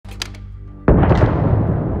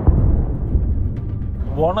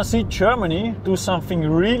Wanna see Germany do something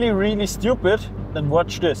really stupid? Then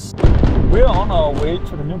watch this. We're on our way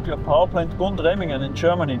to the nuclear power plant Gundremmingen in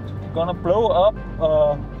Germany. We're gonna blow up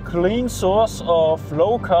a clean source of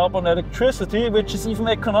low carbon electricity, which is even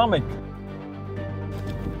economic.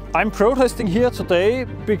 I'm protesting here today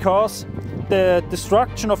because the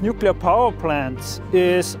destruction of nuclear power plants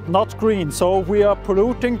is not green. So we are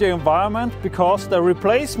polluting the environment because the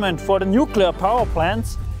replacement for the nuclear power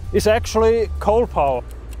plants is actually coal power.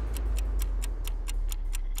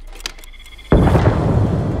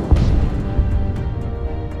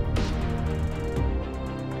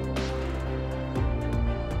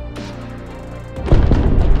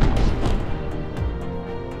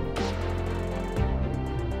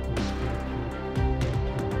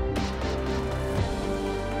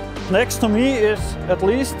 Next to me is, at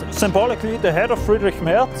least symbolically, the head of Friedrich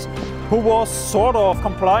Merz, who was sort of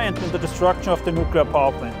compliant in the destruction of the nuclear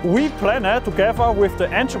power plant. WePlanet, together with the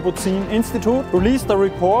Anthropocene Institute, released a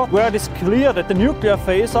report where it is clear that the nuclear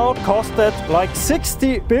phase-out costed like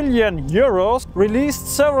 60 billion euros, released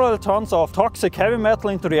several tons of toxic heavy metal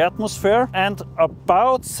into the atmosphere, and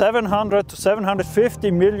about 700 to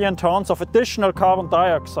 750 million tons of additional carbon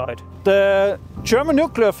dioxide. The German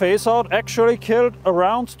nuclear phase-out actually killed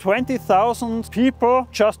around 20,000 people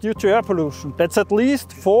just due to air pollution. That's at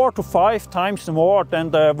least 4 to 5 times more than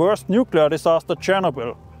the worst nuclear disaster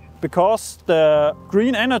Chernobyl, because the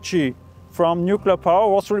green energy from nuclear power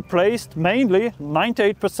was replaced mainly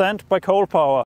 98% by coal power.